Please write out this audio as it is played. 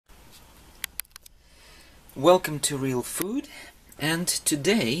Welcome to Real Food, and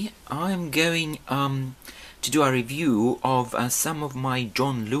today I'm going to do a review of some of my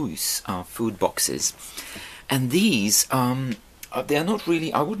John Lewis food boxes. And these they are not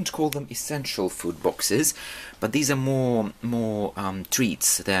really, I wouldn't call them essential food boxes, but these are more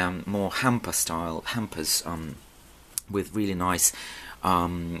treats. They're more hamper style hampers with really nice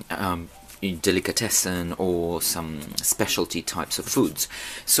delicatessen or some specialty types of foods.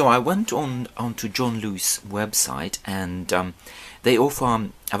 So I went onto John Lewis website, and they offer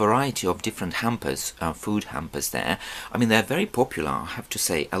a variety of different hampers, food hampers there. I mean, they're very popular, I have to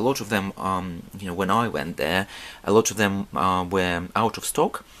say. A lot of them, when I went there, a lot of them were out of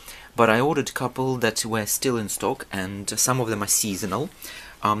stock, but I ordered a couple that were still in stock, and some of them are seasonal,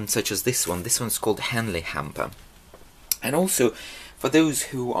 such as this one. This one's called Henley Hamper. And also, for those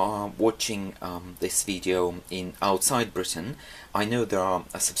who are watching this video in outside Britain, I know there are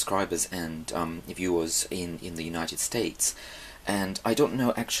subscribers and viewers in the United States, and I don't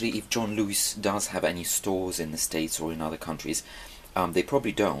know actually if John Lewis does have any stores in the States or in other countries. They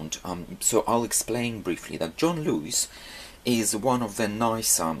probably don't, so I'll explain briefly that John Lewis is one of the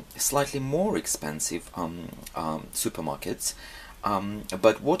nice, slightly more expensive supermarkets,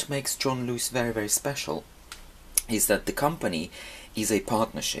 but what makes John Lewis very, very special is that the company is a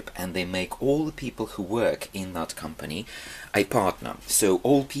partnership, and they make all the people who work in that company a partner. So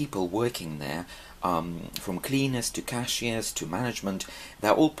all people working there, from cleaners to cashiers to management,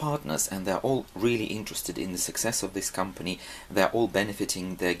 they're all partners, and they're all really interested in the success of this company. They're all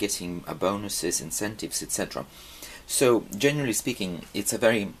benefiting, they're getting bonuses, incentives, etc. So generally speaking, it's a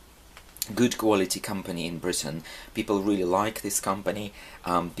very good quality company in Britain. People really like this company,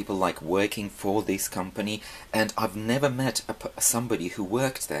 people like working for this company, and I've never met somebody who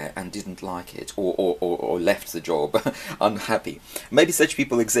worked there and didn't like it, or left the job unhappy. Maybe such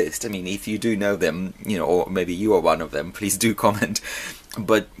people exist. I mean, if you do know them, or maybe you are one of them, please do comment.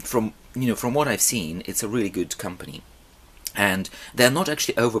 But from what I've seen, it's a really good company. And they're not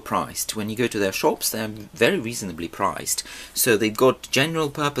actually overpriced. When you go to their shops, they're very reasonably priced. So they've got general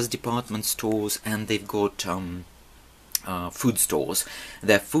purpose department stores, and they've got food stores.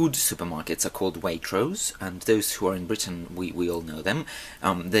 Their food supermarkets are called Waitrose, and those who are in Britain, we all know them.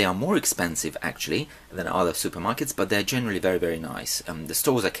 They are more expensive actually than other supermarkets, but they're generally very, very nice. The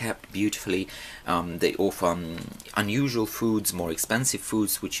stores are kept beautifully. They offer unusual foods, more expensive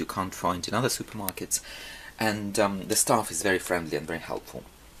foods which you can't find in other supermarkets. And the staff is very friendly and very helpful.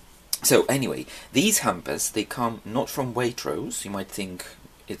 So anyway, these hampers, they come not from Waitrose. You might think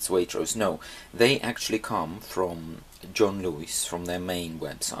it's Waitrose. No, they actually come from John Lewis, from their main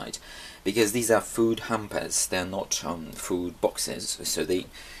website, because these are food hampers. They're not food boxes. So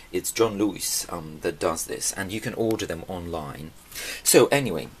it's John Lewis that does this, and you can order them online. So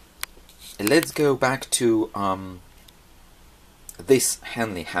anyway, let's go back to this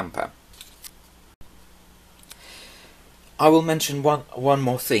Henley Hamper. I will mention one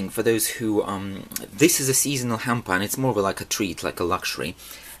more thing for those who, this is a seasonal hamper, and it's more of like a treat, like a luxury.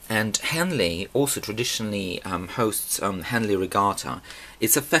 And Henley also traditionally hosts Henley Regatta.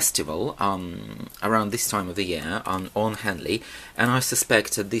 It's a festival around this time of the year on Henley, and I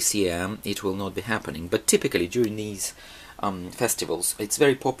suspect that this year it will not be happening. But typically during these festivals, it's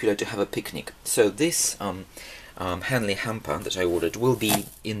very popular to have a picnic. So this Henley Hamper that I ordered will be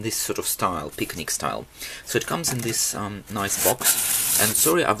in this sort of style, picnic style. So it comes in this nice box, and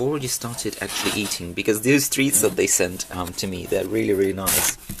sorry, I've already started actually eating, because those treats that they sent to me, they're really, really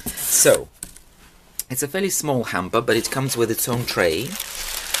nice. So it's a fairly small hamper, but it comes with its own tray.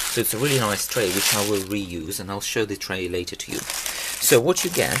 So it's a really nice tray, which I will reuse, and I'll show the tray later to you. So what you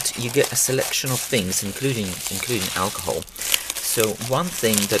get a selection of things, including alcohol. So one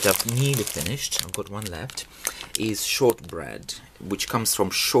thing that I've nearly finished, I've got one left, is shortbread, which comes from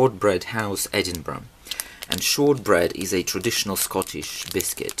Shortbread House, Edinburgh. And shortbread is a traditional Scottish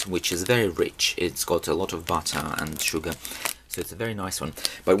biscuit, which is very rich. It's got a lot of butter and sugar, so it's a very nice one.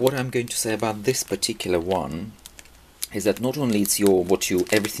 But what I'm going to say about this particular one is that not only it's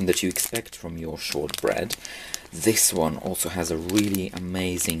everything that you expect from your shortbread, this one also has a really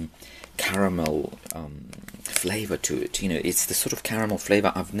amazing caramel flavor to it. It's the sort of caramel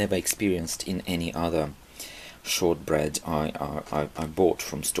flavor I've never experienced in any other shortbread I bought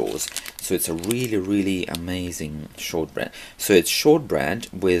from stores. So it's a really, really amazing shortbread. So it's shortbread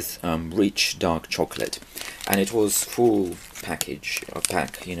with rich dark chocolate, and it was full pack.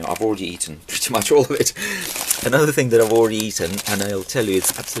 I've already eaten pretty much all of it. Another thing that I've already eaten, and I'll tell you,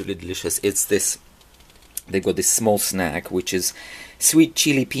 it's absolutely delicious. It's this. They've got this small snack, which is sweet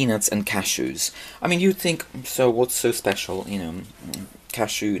chili peanuts and cashews. I mean, you'd think, so what's so special?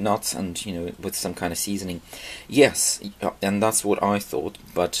 cashew nuts and, you know, with some kind of seasoning. Yes, and that's what I thought,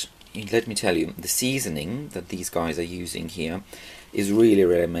 but let me tell you, the seasoning that these guys are using here is really,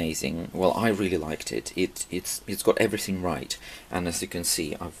 really amazing. Well, I really liked it. It's got everything right, and as you can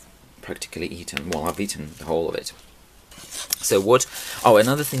see, I've practically eaten, well, I've eaten the whole of it. So what, oh,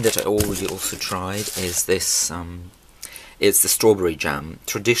 another thing that I already also tried is this, it's the strawberry jam.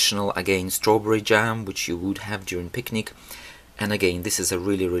 Traditional, again, strawberry jam, which you would have during picnic. And again, this is a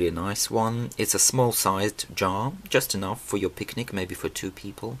really, really nice one. It's a small sized jar, just enough for your picnic, maybe for 2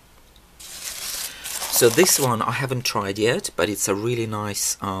 people. So this one I haven't tried yet, but it's a really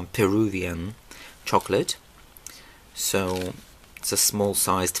nice Peruvian chocolate. So it's a small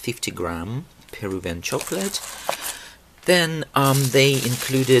sized 50-gram Peruvian chocolate. Then they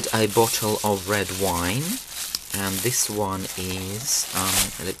included a bottle of red wine, and this one is,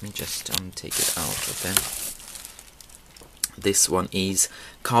 let me just take it out of them. This one is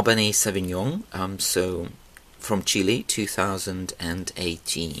Cabernet Sauvignon, so from Chilli,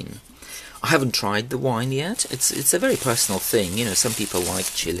 2018. I haven't tried the wine yet. It's a very personal thing, you know, some people like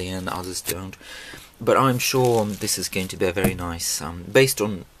Chilli and others don't. But I'm sure this is going to be a very nice, based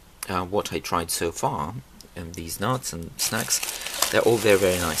on what I tried so far, these nuts and snacks, they're all very,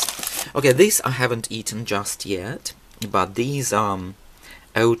 very nice. Okay, this I haven't eaten just yet, but these are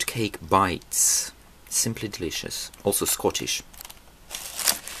Oatcake bites. Simply delicious, also Scottish.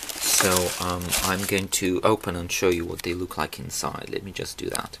 So I'm going to open and show you what they look like inside. Let me just do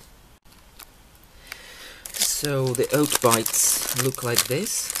that. So the oat bites look like this.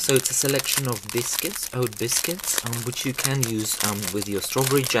 So it's a selection of biscuits, oat biscuits, which you can use with your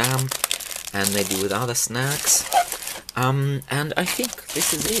strawberry jam and maybe with other snacks. And I think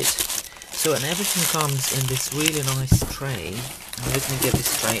this is it. So, and everything comes in this really nice tray. Let me get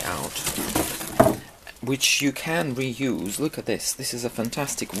this tray out, which you can reuse. Look at this. This is a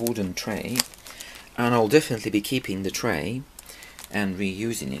fantastic wooden tray, and I'll definitely be keeping the tray and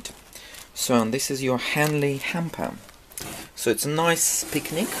reusing it. So, and this is your Henley Hamper. So it's a nice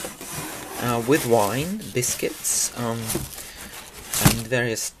picnic with wine, biscuits, and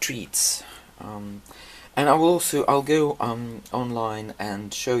various treats. And I'll go online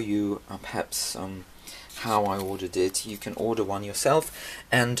and show you perhaps how I ordered it. You can order one yourself,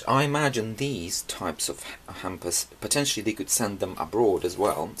 and I imagine these types of hampers, potentially they could send them abroad as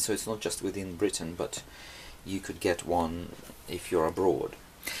well, so it's not just within Britain, but you could get one if you're abroad.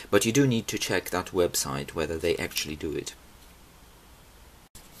 But you do need to check that website whether they actually do it.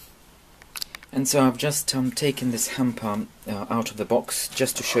 And so I've just taken this hamper out of the box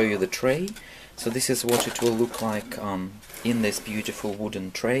just to show you the tray. So this is what it will look like in this beautiful wooden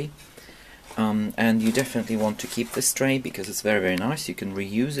tray. And you definitely want to keep this tray because it's very, very nice. You can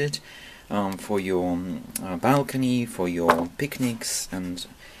reuse it for your balcony, for your picnics and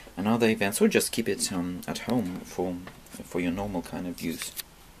other events, or just keep it at home for your normal kind of use.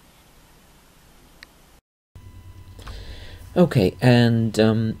 Okay, and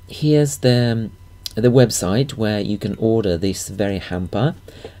here's the website where you can order this very hamper,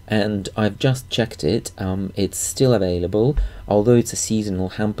 and I've just checked it. It's still available, although it's a seasonal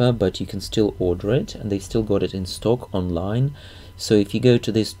hamper, but you can still order it, and they still got it in stock online. So if you go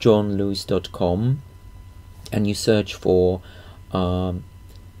to this johnlewis.com and you search for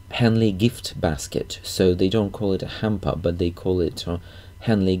Henley gift basket, so they don't call it a hamper, but they call it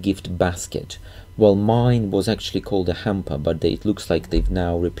Henley gift basket. Well, mine was actually called a hamper, but it looks like they've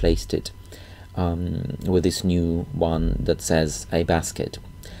now replaced it with this new one that says a basket.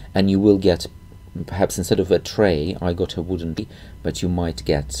 And you will get, perhaps instead of a tray, I got a wooden tray, but you might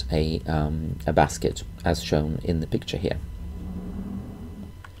get a basket as shown in the picture here.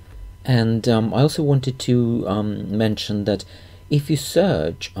 And I also wanted to mention that if you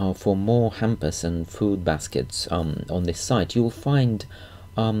search for more hampers and food baskets on this site, you will find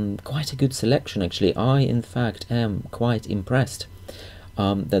quite a good selection actually. I in fact am quite impressed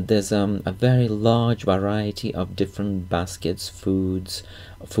that there's a very large variety of different baskets, food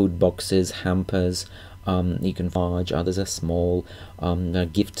boxes, hampers. You can find large, others are small,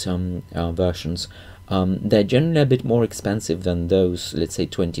 gift versions. They're generally a bit more expensive than those, let's say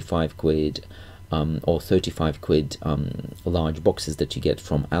 25 quid or 35 quid large boxes that you get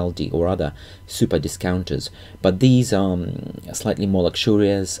from Aldi or other super discounters, but these are slightly more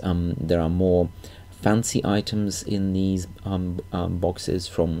luxurious. There are more fancy items in these boxes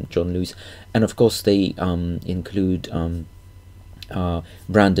from John Lewis, and of course they include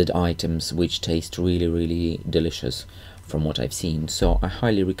branded items which taste really, really delicious from what I've seen. So I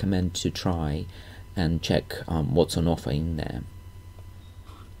highly recommend to try and check what's on offer in there.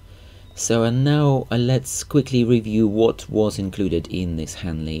 So and now let's quickly review what was included in this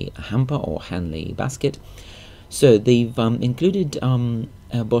Henley hamper or Henley basket. So they've included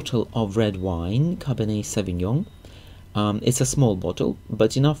a bottle of red wine, Cabernet Sauvignon. It's a small bottle,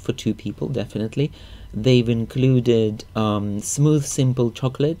 but enough for 2 people, definitely. They've included smooth, simple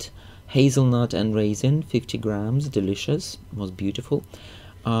chocolate, hazelnut and raisin, 50 grams, delicious, was beautiful.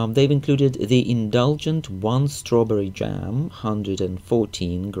 They've included the Indulgent 1 strawberry jam,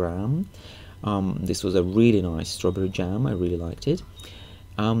 114 gram. This was a really nice strawberry jam, I really liked it.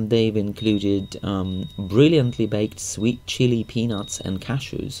 They've included brilliantly baked sweet chili peanuts and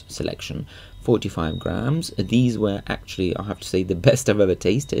cashews selection, 45 grams. These were actually, I have to say, the best I've ever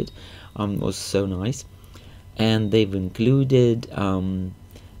tasted. Was so nice. And they've included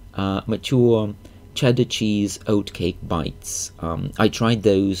mature cheddar cheese oatcake bites. I tried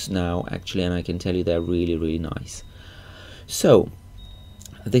those now actually, and I can tell you they're really, really nice. So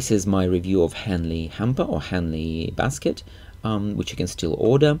this is my review of Henley hamper or Henley basket, which you can still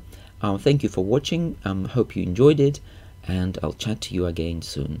order. Thank you for watching. Hope you enjoyed it, and I'll chat to you again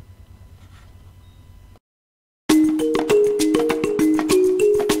soon.